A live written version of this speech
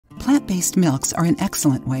Plant-based milks are an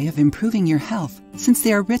excellent way of improving your health since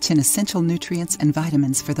they are rich in essential nutrients and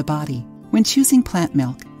vitamins for the body. When choosing plant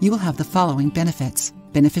milk, you will have the following benefits: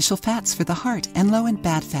 beneficial fats for the heart and low in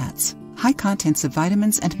bad fats, high contents of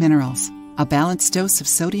vitamins and minerals, a balanced dose of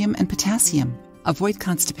sodium and potassium, avoid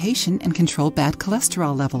constipation and control bad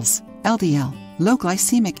cholesterol levels, LDL, low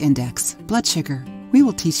glycemic index, blood sugar. We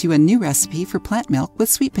will teach you a new recipe for plant milk with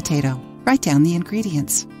sweet potato. Write down the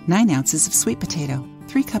ingredients: 9 ounces of sweet potato,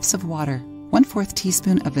 3 cups of water, 1/4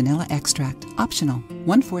 teaspoon of vanilla extract, optional,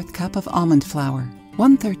 1/4 cup of almond flour,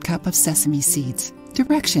 1/3 cup of sesame seeds.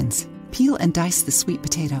 Directions: peel and dice the sweet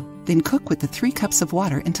potato, then cook with the 3 cups of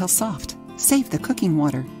water until soft. Save the cooking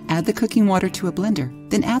water. Add the cooking water to a blender,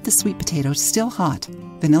 then add the sweet potato still hot,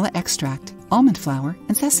 vanilla extract, almond flour,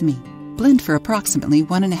 and sesame. Blend for approximately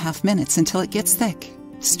 1.5 minutes until it gets thick.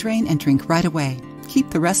 Strain and drink right away. Keep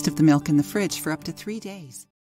the rest of the milk in the fridge for up to 3 days.